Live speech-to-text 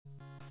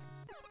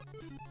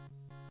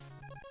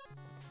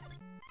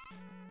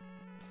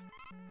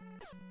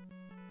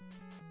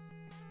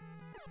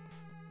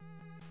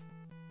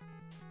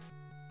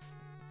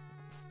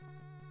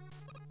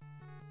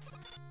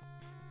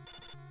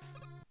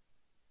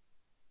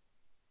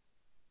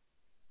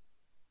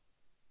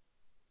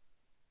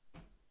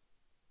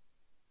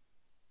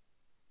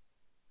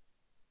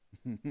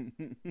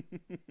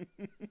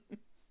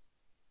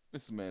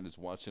This man is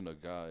watching a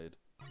guide.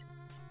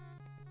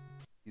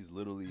 He's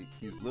literally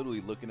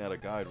looking at a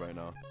guide right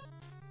now.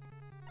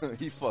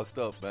 He fucked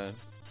up, man.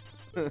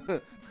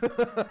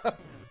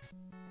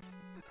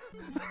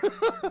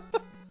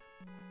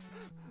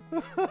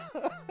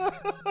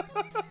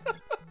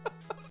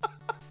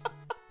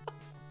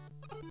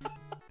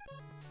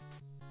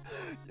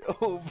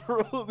 Yo,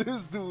 bro,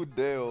 this dude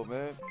Dale,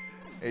 man.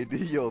 Hey, D,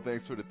 yo,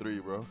 thanks for the 3,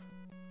 bro.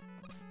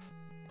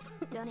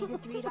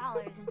 Donated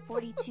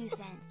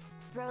 $3.42.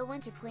 Bro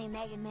went to play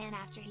Mega Man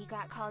after he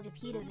got called a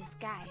pedo. This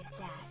guy is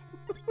sad.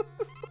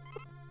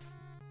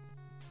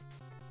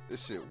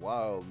 This shit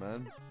wild,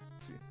 man.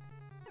 Let's see.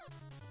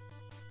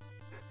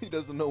 He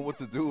doesn't know what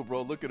to do,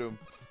 bro. Look at him.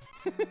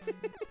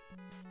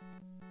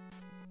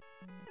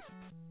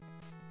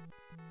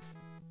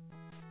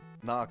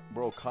 Nah,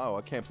 bro, Kyle,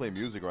 I can't play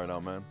music right now,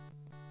 man.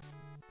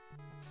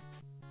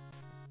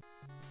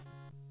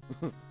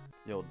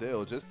 Yo,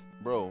 Dale, just,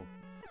 bro,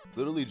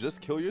 literally just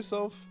kill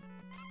yourself.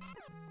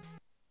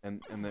 And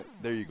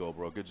there you go,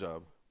 bro. Good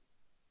job.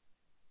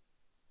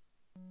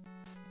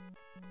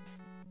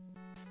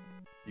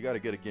 You gotta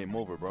get a game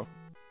over, bro.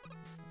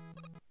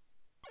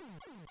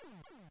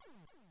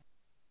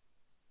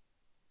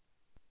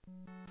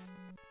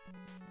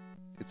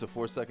 It's a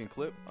 4-second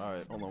clip?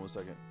 Alright, hold on 1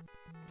 second.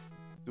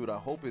 Dude, I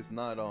hope it's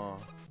not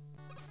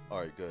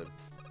alright, good.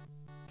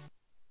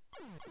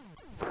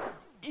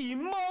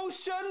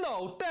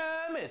 Emotional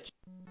damage.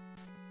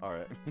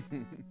 Alright.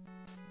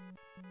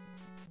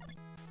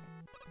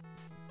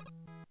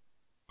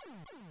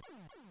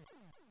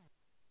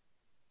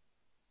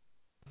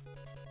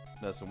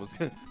 Nelson was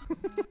good.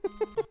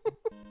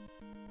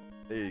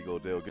 There you go,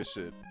 Dale. Good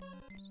shit.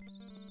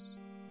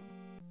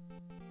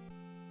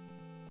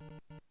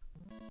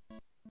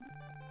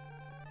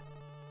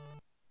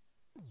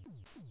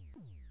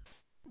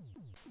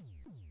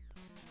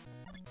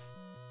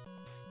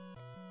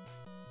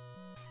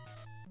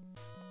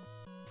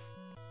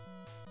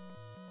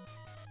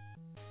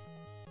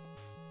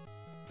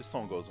 This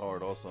song goes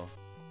hard also.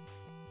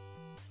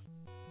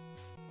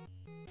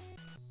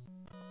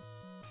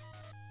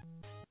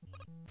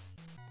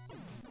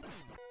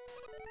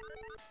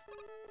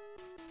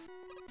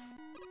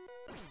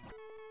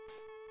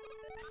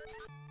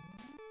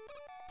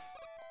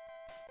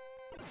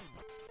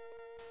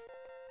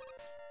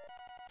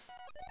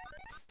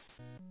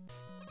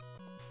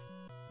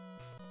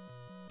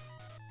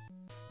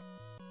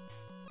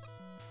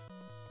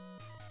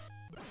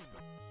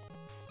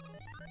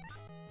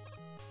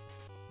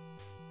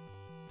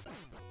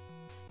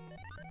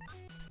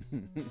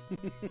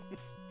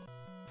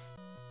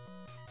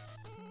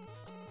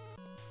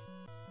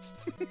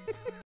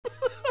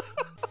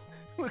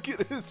 Look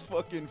at his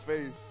fucking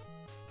face.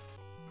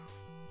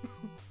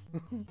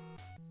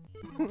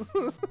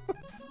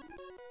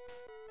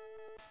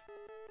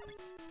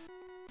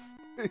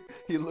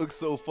 He looks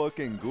so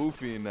fucking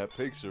goofy in that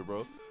picture,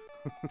 bro.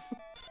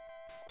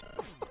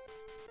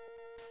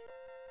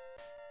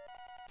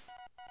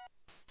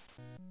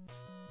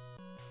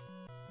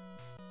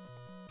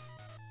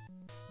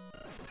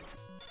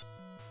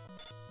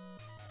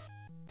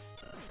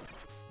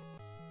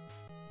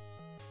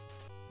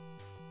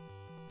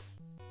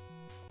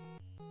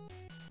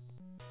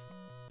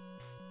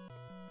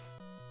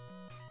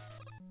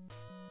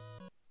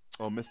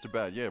 Oh, Mr.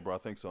 Bad. Yeah, bro, I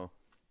think so.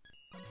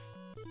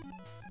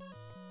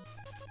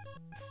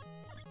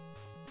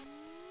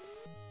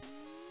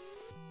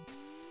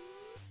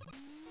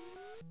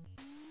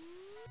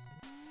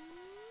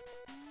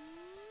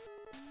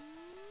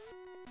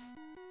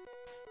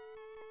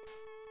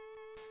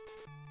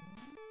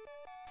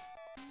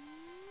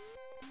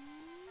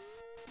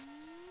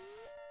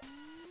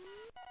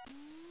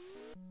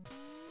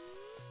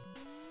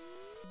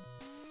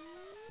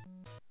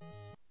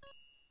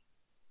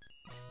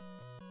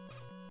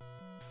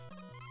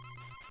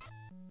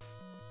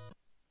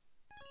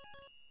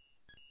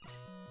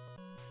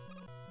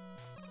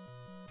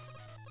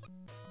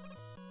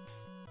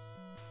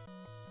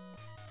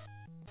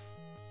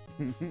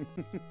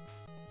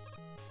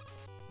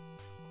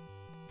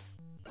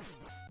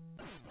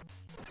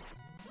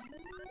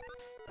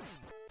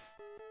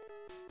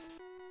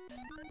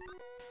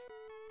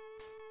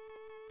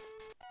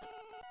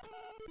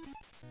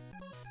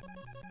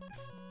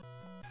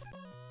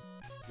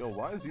 Yo,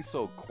 why is he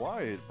so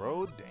quiet,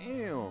 bro?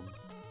 Damn.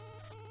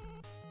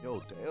 Yo,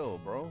 Dale,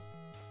 bro.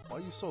 Why are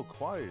you so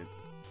quiet?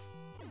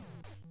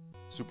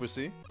 Super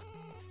C?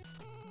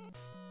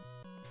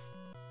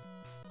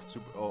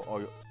 Super.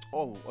 Oh,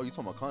 you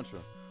talking about Contra?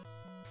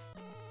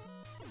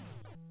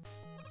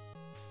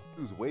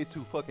 Dude's way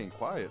too fucking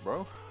quiet,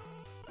 bro.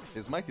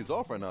 His mic is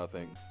off right now, I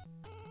think.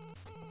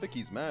 think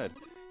he's mad.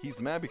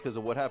 He's mad because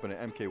of what happened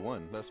at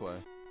MK1. That's why.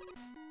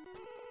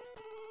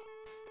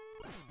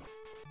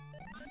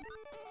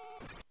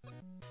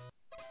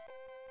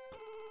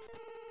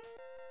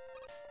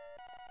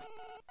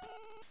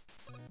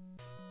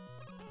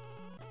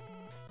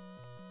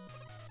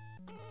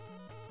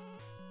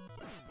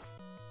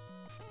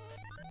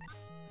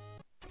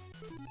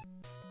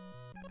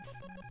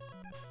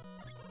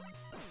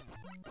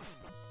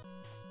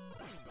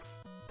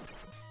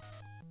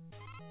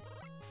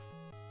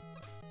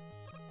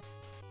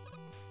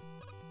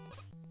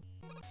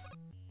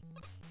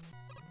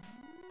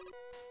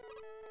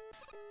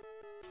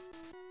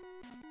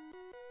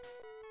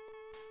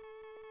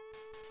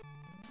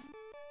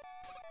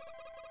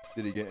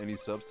 Did he get any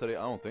subs today?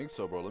 I don't think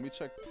so, bro. Let me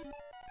check.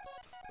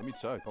 Let me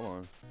check. Hold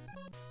on.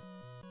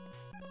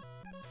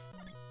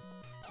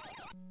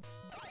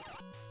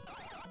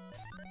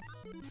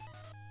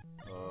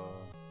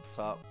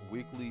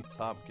 Weekly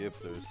top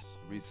gifters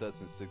resets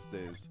in 6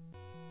 days.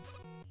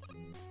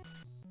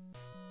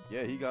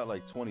 Yeah, he got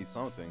like 20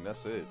 something.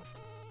 That's it.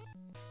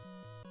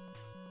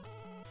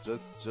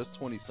 Just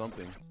 20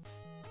 something.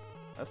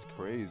 That's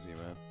crazy,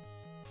 man.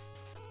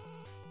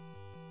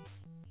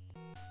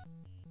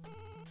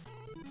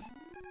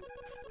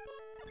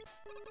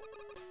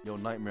 Yo,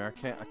 Nightmare,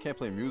 I can't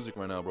play music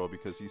right now, bro,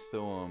 because he's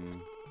still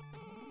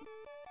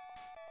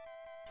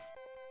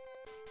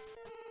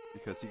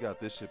because he got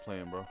this shit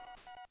playing, bro.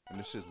 And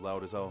this shit's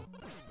loud as hell.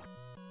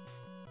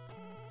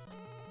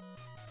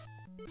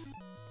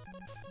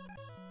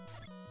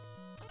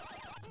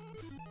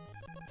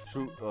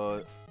 True,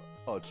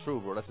 true,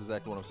 bro. That's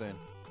exactly what I'm saying.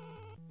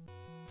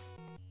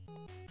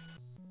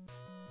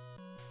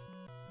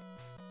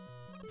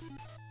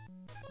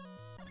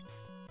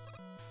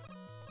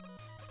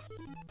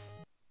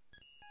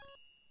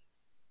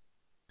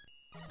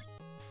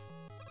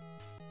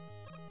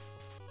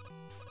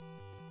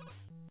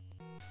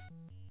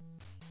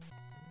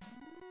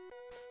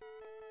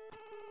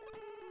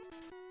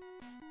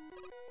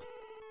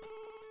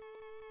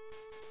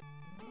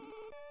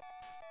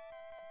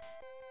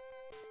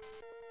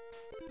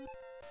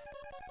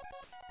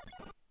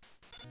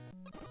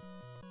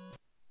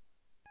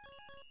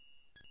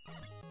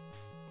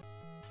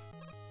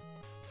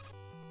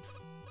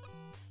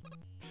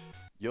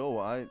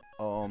 Yo,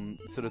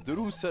 to the dude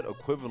who said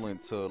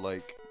equivalent to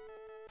like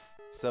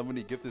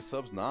 70 gifted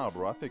subs, nah,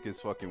 bro. I think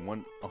it's fucking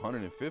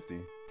 150,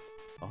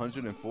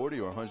 140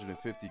 or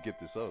 150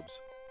 gifted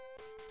subs.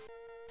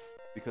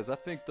 Because I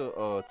think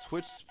the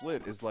Twitch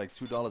split is like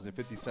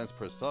 $2.50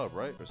 per sub,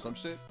 right, or some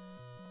shit,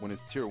 when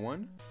it's tier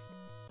 1.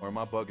 Or am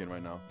I bugging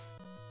right now?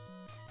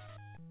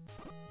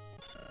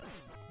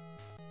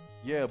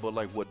 Yeah, but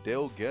like what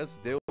Dale gets,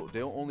 Dale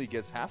only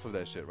gets half of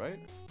that shit, right?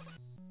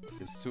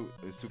 It's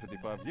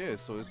 255. Yeah,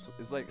 so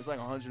it's like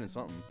 100 and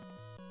something.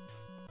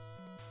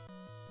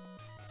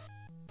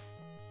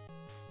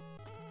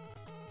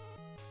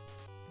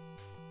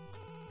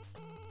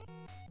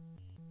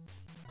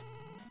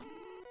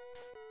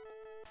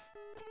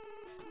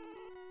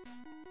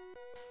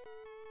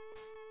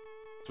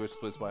 Twitch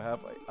splits by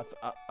half.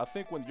 I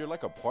think when you're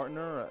like a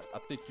partner, I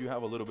think you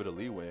have a little bit of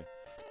leeway.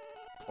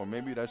 Or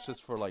maybe that's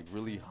just for like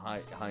really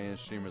high-end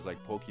streamers like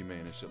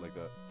Pokemon and shit like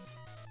that.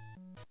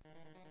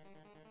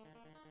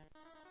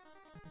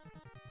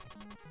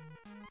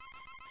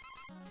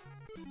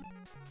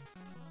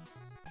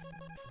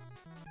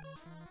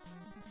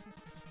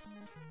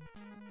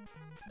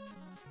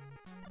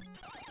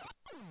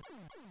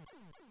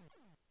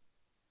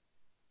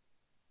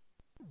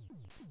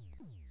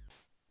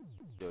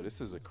 Yo,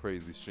 this is a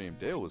crazy stream.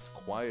 Dale was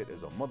quiet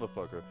as a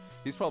motherfucker.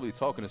 He's probably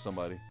talking to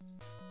somebody.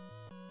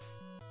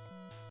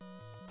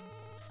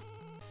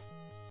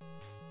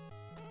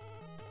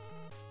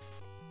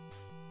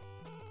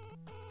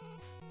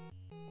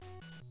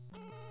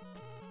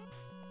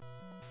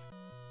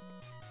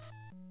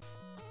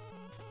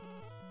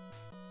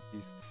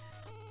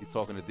 He's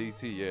talking to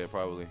DT, yeah,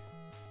 probably.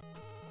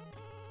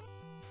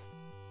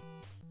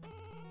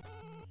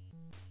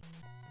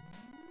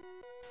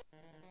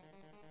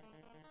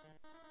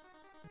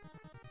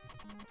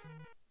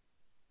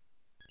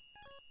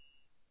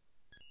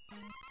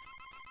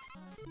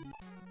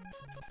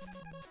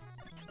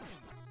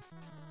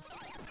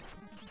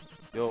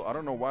 Yo, I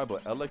don't know why,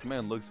 but Elec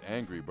Man looks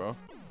angry, bro.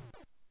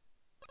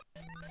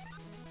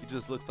 He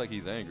just looks like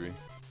he's angry.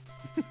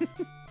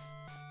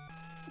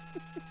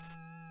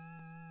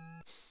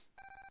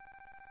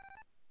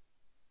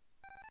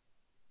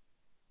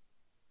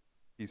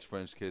 He's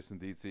French kissing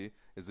DT.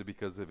 Is it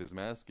because of his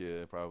mask?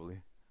 Yeah, probably.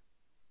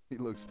 He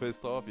looks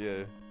pissed off,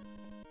 yeah.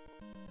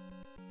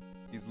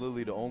 He's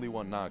literally the only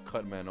one not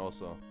cut man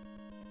also.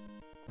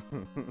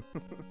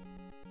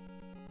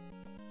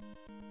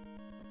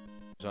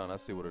 John, I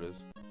see what it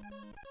is.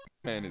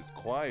 Man is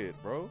quiet,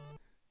 bro.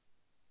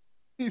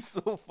 He's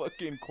so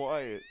fucking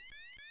quiet.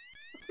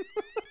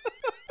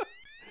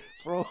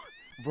 Bro,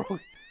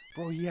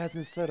 he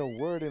hasn't said a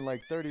word in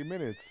like 30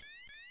 minutes.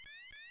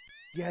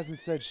 He hasn't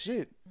said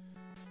shit.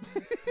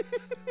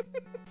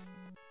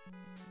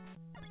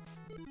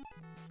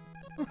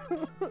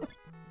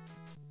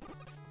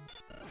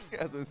 He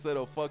hasn't said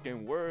a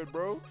fucking word,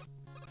 bro.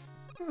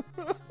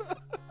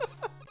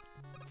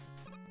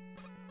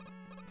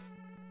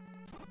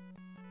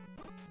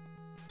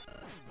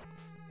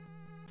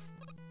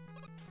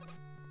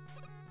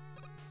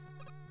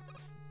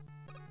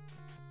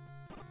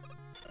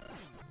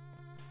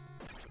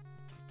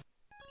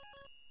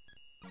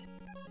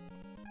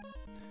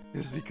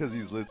 It's because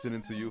he's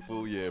listening to you,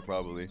 fool? Yeah,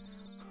 probably.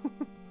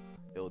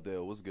 Yo,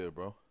 Dale, what's good,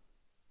 bro?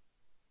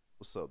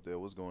 What's up, Dale?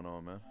 What's going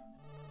on, man?